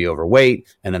all going to be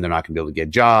overweight, and then they're not going to be able to get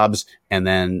jobs. And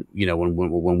then,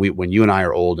 when you and I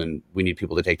are old and we need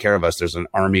people to take care of us, there's an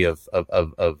army of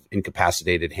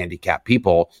incapacitated, handicapped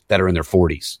people that are in their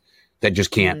 40s that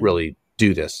just can't really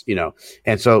do this,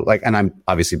 And so and I'm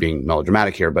obviously being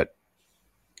melodramatic here, but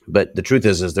the truth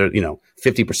is there,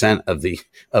 50% of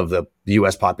the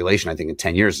US population, I think in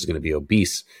 10 years is going to be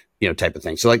obese, type of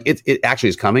thing. So it actually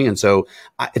is coming. And so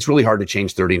it's really hard to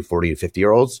change 30 and 40 and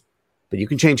 50-year-olds, but you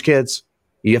can change kids.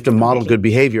 You have to model good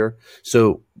behavior.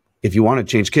 So if you want to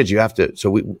change kids, you have to.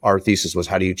 So our thesis was,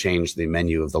 how do you change the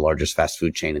menu of the largest fast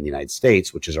food chain in the United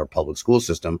States, which is our public school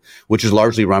system, which is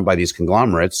largely run by these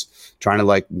conglomerates trying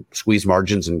to squeeze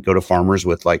margins and go to farmers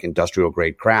with industrial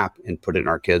grade crap and put it in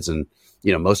our kids and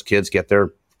most kids get their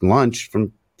lunch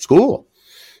from school.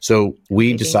 So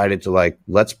we decided to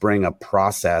let's bring a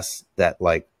process that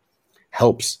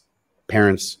helps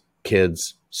parents,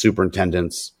 kids,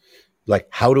 superintendents.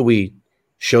 How do we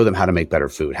show them how to make better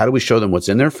food? How do we show them what's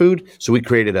in their food? So we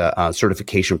created a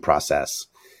certification process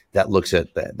that looks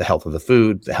at the health of the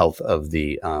food, the health of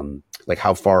the,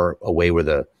 how far away were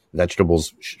the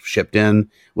vegetables shipped in?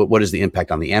 What is the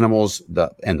impact on the animals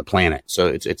and the planet? So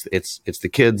it's the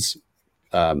kids,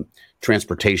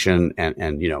 transportation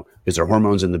and is there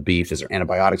hormones in the beef? Is there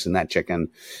antibiotics in that chicken?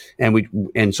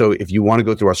 And so if you want to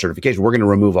go through our certification, we're going to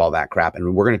remove all that crap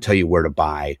and we're going to tell you where to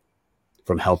buy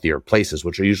from healthier places,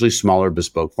 which are usually smaller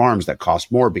bespoke farms that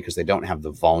cost more because they don't have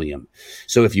the volume.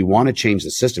 So if you want to change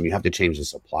the system, you have to change the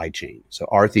supply chain. So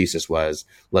our thesis was,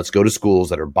 let's go to schools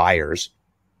that are buyers.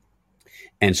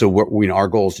 And so our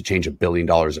goal is to change $1 billion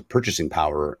of purchasing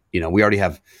power. We already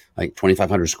have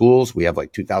 2,500 schools. We have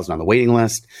 2,000 on the waiting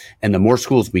list. And the more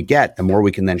schools we get, the more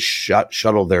we can then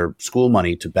shuttle their school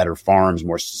money to better farms,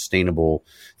 more sustainable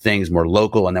things, more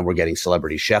local. And then we're getting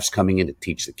celebrity chefs coming in to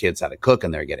teach the kids how to cook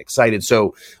and they get excited.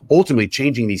 So ultimately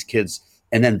changing these kids,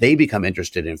 and then they become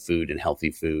interested in food and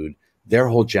healthy food. Their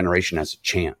whole generation has a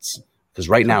chance. Because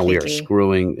right now we are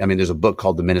screwing. There's a book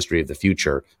called The Ministry of the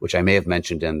Future, which I may have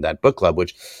mentioned in that book club,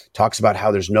 which talks about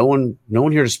how there's no one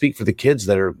here to speak for the kids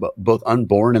that are both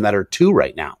unborn and that are 2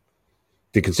 right now.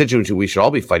 The constituency we should all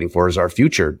be fighting for is our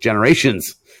future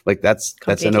generations. That's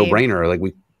a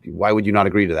no-brainer. Why would you not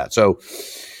agree to that? So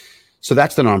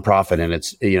that's the nonprofit, and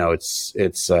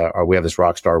we have this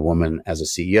rock star woman as a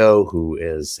CEO who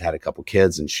has had a couple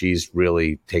kids, and she's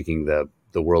really taking the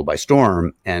world by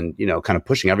storm and, kind of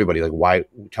pushing everybody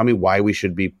tell me why we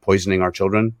should be poisoning our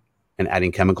children and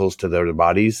adding chemicals to their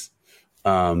bodies.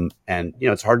 And,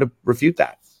 it's hard to refute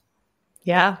that.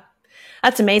 Yeah,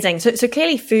 that's amazing. So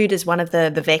clearly food is one of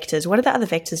the vectors. What are the other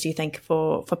vectors do you think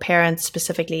for parents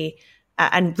specifically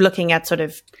and looking at sort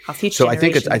of our future So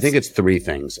generations? I think it's 3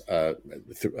 things. And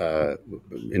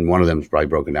one of them is probably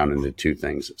broken down into 2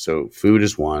 things. So food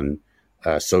is one,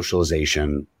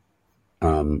 socialization,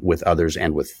 with others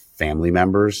and with family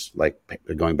members,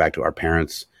 going back to our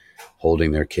parents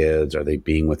holding their kids, are they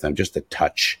being with them? Just that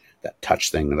touch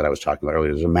thing that I was talking about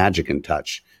earlier. There's a magic in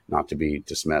touch, not to be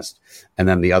dismissed. And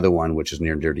then the other one, which is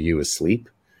near and dear to you, is sleep,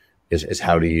 is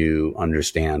how do you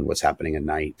understand what's happening at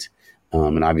night?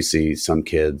 And obviously some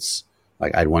kids, I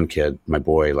had one kid, my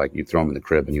boy, you throw him in the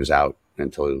crib and he was out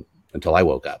until I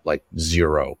woke up,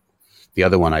 0. The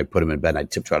other one, I put him in bed and I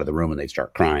tiptoe out of the room and they'd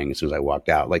start crying as soon as I walked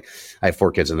out. I have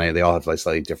 4 kids and they all have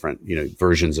slightly different,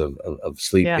 versions of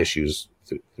sleep issues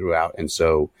throughout. And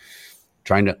so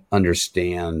trying to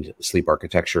understand sleep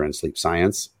architecture and sleep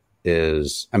science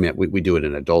is, we do it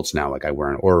in adults now. I wear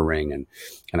an Oura ring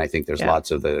and I think there's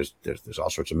lots of, there's all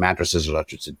sorts of mattresses, there's all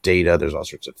sorts of data, there's all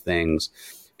sorts of things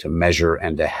to measure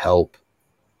and to help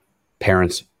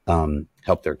parents,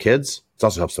 help their kids. It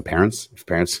also helps the parents. If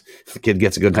the kid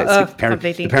gets a good night's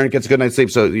sleep, the parent gets a good night's sleep.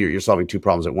 So you're solving 2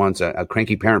 problems at once. A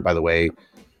cranky parent, by the way,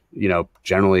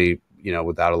 generally,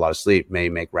 without a lot of sleep may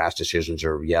make rash decisions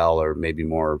or yell or maybe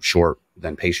more short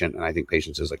than patient. And I think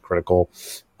patience is critical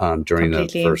during the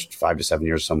first 5 to 7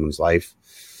 years of someone's life.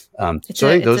 I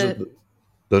think those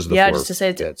are the 4 just to say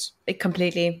it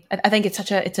completely. I think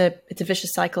it's a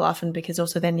vicious cycle often because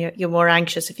also then you're more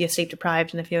anxious if you're sleep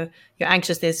deprived, and if you're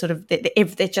anxious, there's sort of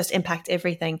it just impacts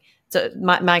everything. So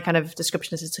my kind of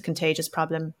description is it's a contagious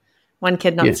problem. One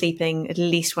kid not sleeping, at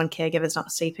least one caregiver's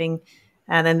not sleeping,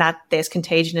 and then there's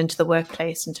contagion into the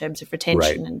workplace in terms of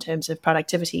retention, in terms of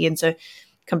productivity, and so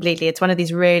completely, it's one of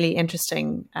these really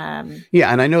interesting. And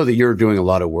I know that you're doing a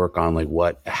lot of work on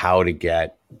how to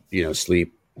get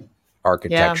sleep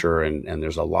architecture and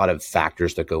there's a lot of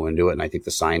factors that go into it. And I think the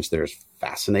science there is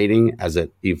fascinating as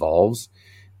it evolves.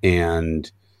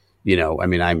 And,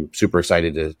 I'm super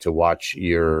excited to watch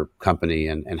your company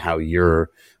and how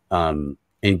you're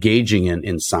engaging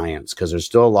in science, because there's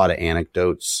still a lot of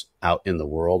anecdotes out in the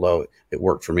world. Oh, it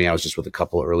worked for me. I was just with a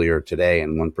couple earlier today,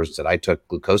 and one person said, I took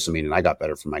glucosamine and I got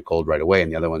better from my cold right away.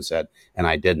 And the other one said, and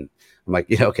I didn't. I'm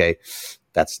like, okay,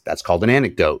 that's called an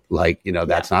anecdote.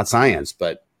 That's not science,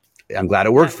 but I'm glad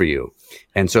it worked for you.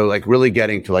 And so really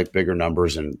getting to bigger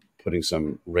numbers and putting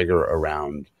some rigor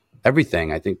around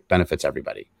everything, I think benefits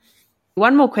everybody.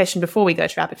 One more question before we go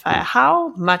to rapid fire. How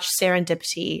much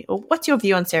serendipity, or what's your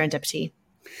view on serendipity?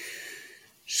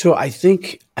 So I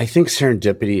think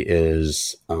serendipity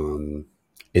is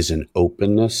an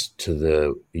openness to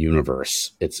the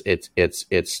universe.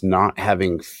 It's not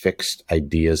having fixed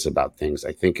ideas about things.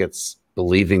 I think it's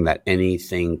believing that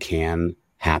anything can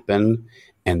happen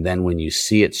And then when you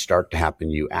see it start to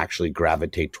happen, you actually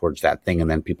gravitate towards that thing.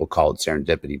 And then people call it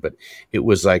serendipity. But it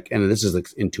was like, and this is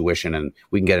like intuition, and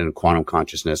we can get into quantum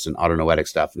consciousness and autonoetic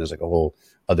stuff. And there's like a whole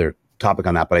other topic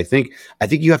on that. But I think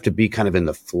you have to be kind of in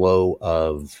the flow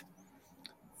of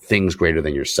things greater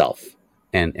than yourself.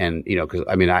 And cause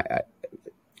I mean, I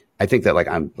think that like,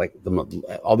 I'm like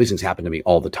all these things happen to me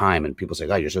all the time. And people say,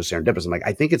 oh, you're so serendipitous. I'm like,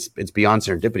 I think it's beyond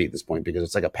serendipity at this point, because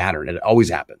it's like a pattern and it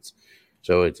always happens.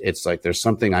 So it's like there's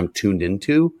something I'm tuned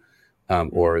into,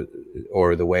 or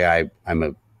the way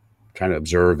I'm trying to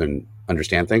observe and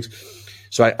understand things.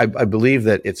 So I believe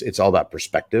that it's all about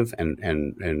perspective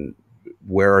and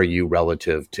where are you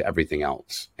relative to everything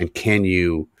else, and can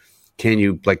you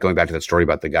like going back to that story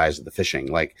about the guys at the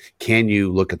fishing, like can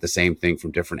you look at the same thing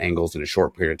from different angles in a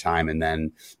short period of time and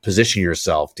then position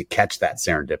yourself to catch that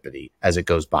serendipity as it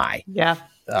goes by? Yeah.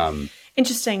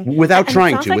 Interesting. Without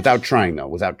trying,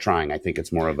 I think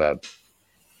it's more of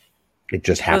it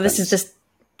just happens. Well,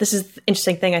 this is the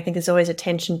interesting thing. I think there's always a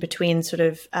tension between sort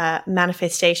of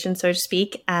manifestation, so to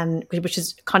speak, and which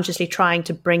is consciously trying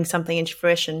to bring something into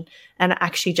fruition, and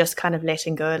actually just kind of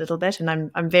letting go a little bit.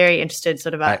 And I'm very interested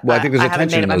sort of. I think there's a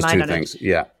tension in those two things.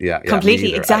 Yeah.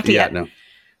 Completely, exactly. No.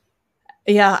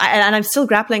 Yeah, and I'm still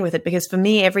grappling with it, because for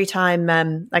me, every time,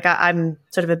 I'm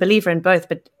sort of a believer in both,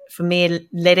 but for me,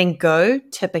 letting go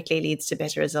typically leads to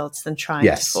better results than trying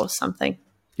to force something.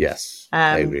 Yes,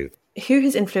 I agree. Who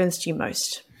has influenced you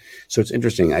most? So it's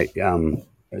interesting. I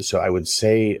would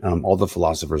say all the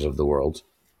philosophers of the world,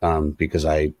 because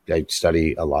I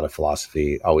study a lot of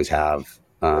philosophy, always have,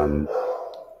 and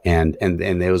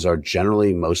those are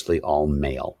generally mostly all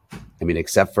male. I mean,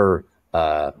 except for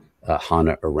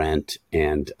Hannah Arendt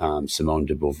and Simone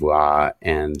de Beauvoir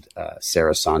and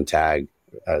Sarah Sontag.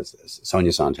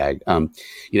 Sonia Sontag.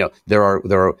 There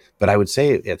are, but I would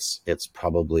say it's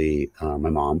probably my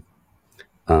mom,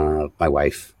 my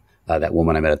wife, that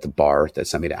woman I met at the bar that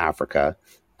sent me to Africa,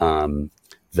 the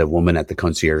woman at the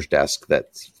concierge desk that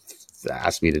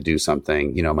asked me to do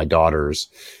something. My daughters.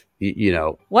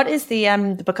 What is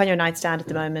the book on your nightstand at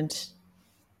the moment?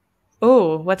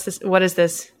 Oh, what's this? What is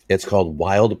this? It's called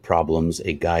Wild Problems: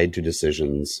 A Guide to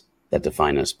Decisions That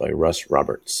Define Us by Russ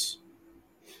Roberts.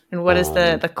 And what is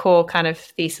the core kind of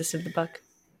thesis of the book?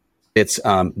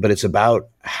 But it's about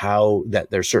how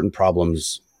that there's certain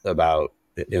problems about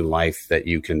in life that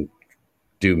you can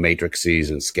do matrices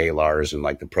and scalars and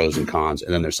like the pros and cons,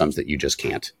 and then there's some that you just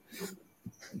can't.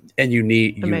 And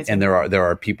and there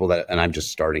are people that, and I'm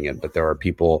just starting it, but there are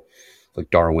people like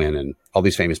Darwin and all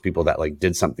these famous people that like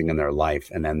did something in their life,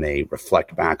 and then they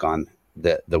reflect back on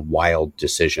the wild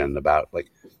decision about like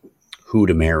who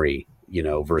to marry,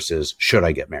 versus should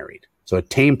I get married? So a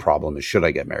tame problem is should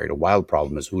I get married? A wild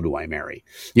problem is who do I marry?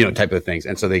 Type of things.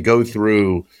 And so they go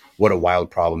through what a wild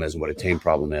problem is and what a tame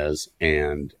problem is,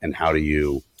 and how do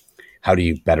you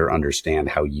better understand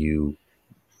how you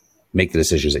make the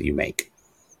decisions that you make?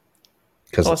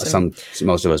 Because awesome.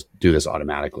 most of us do this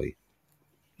automatically.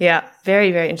 Yeah,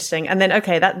 very, very interesting. And then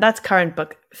that's current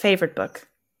book, favorite book.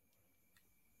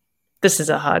 This is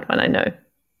a hard one, I know.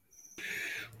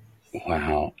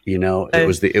 Wow, it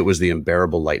was the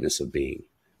Unbearable Lightness of Being,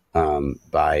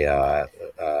 by I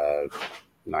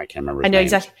can't remember. I know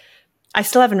exactly. I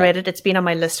still haven't read it. It's been on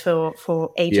my list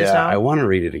for ages now. I want to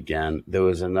read it again. There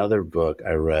was another book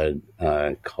I read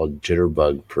called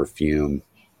Jitterbug Perfume,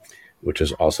 which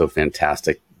is also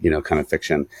fantastic, kind of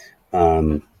fiction.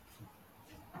 But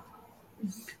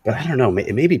I don't know.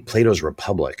 It may be Plato's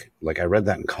Republic. Like I read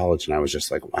that in college, and I was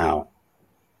just like, wow.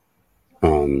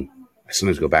 I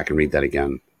sometimes go back and read that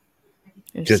again,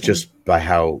 just by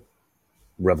how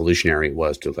revolutionary it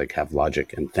was to like have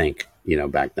logic and think,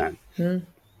 back then. Mm.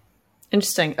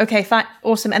 Interesting. Okay,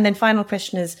 awesome. And then final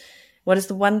question is, what is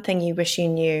the one thing you wish you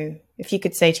knew? If you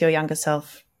could say to your younger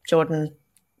self, Jordan,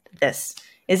 this,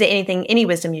 is there any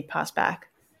wisdom you'd pass back?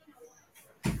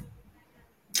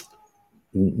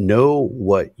 Know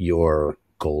what your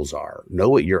goals are. Know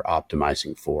what you're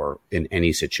optimizing for in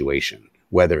any situation,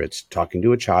 whether it's talking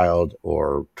to a child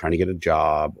or trying to get a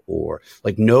job, or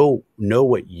like know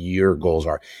what your goals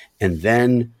are, and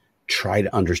then try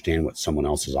to understand what someone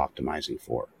else is optimizing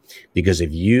for. Because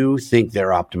if you think they're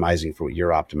optimizing for what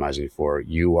you're optimizing for,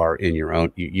 you are in your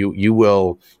own, you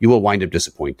will wind up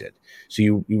disappointed. So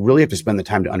you really have to spend the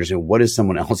time to understand what is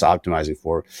someone else optimizing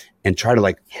for, and try to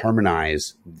like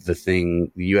harmonize the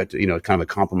thing you have to, kind of a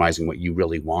compromising what you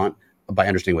really want by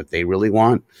understanding what they really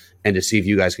want, and to see if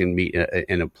you guys can meet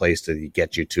in a place to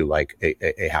get you to like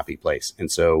a happy place. And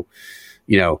so,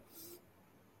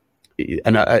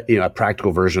 a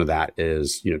practical version of that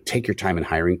is, take your time in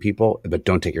hiring people, but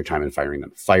don't take your time in firing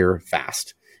them. Fire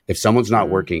fast. If someone's not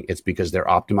working, it's because they're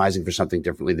optimizing for something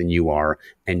differently than you are,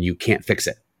 and you can't fix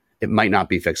it. It might not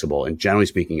be fixable. And generally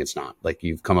speaking, it's not. Like,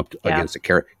 you've come up against a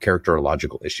character or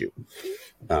logical issue.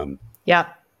 Yeah.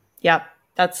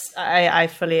 I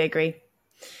fully agree.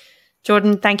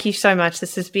 Jordan, thank you so much.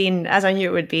 This has been, as I knew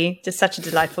it would be, just such a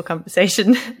delightful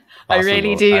conversation. Awesome. I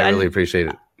really do. I really appreciate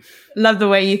it. Love the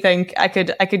way you think. I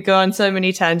could go on so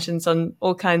many tangents on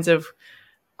all kinds of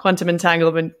quantum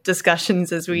entanglement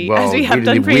discussions as we have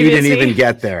done previously. We didn't even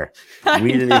get there.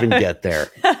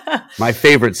 My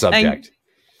favorite subject.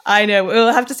 I know.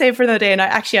 We'll have to save for another day, and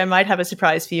I might have a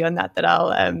surprise for you on that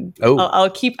I'll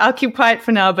keep quiet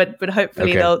for now. But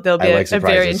hopefully there'll be a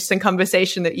very interesting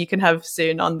conversation that you can have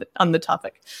soon on the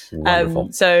topic.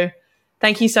 Wonderful. So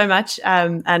thank you so much,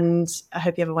 and I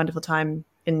hope you have a wonderful time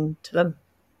in Tulum.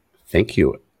 Thank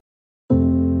you.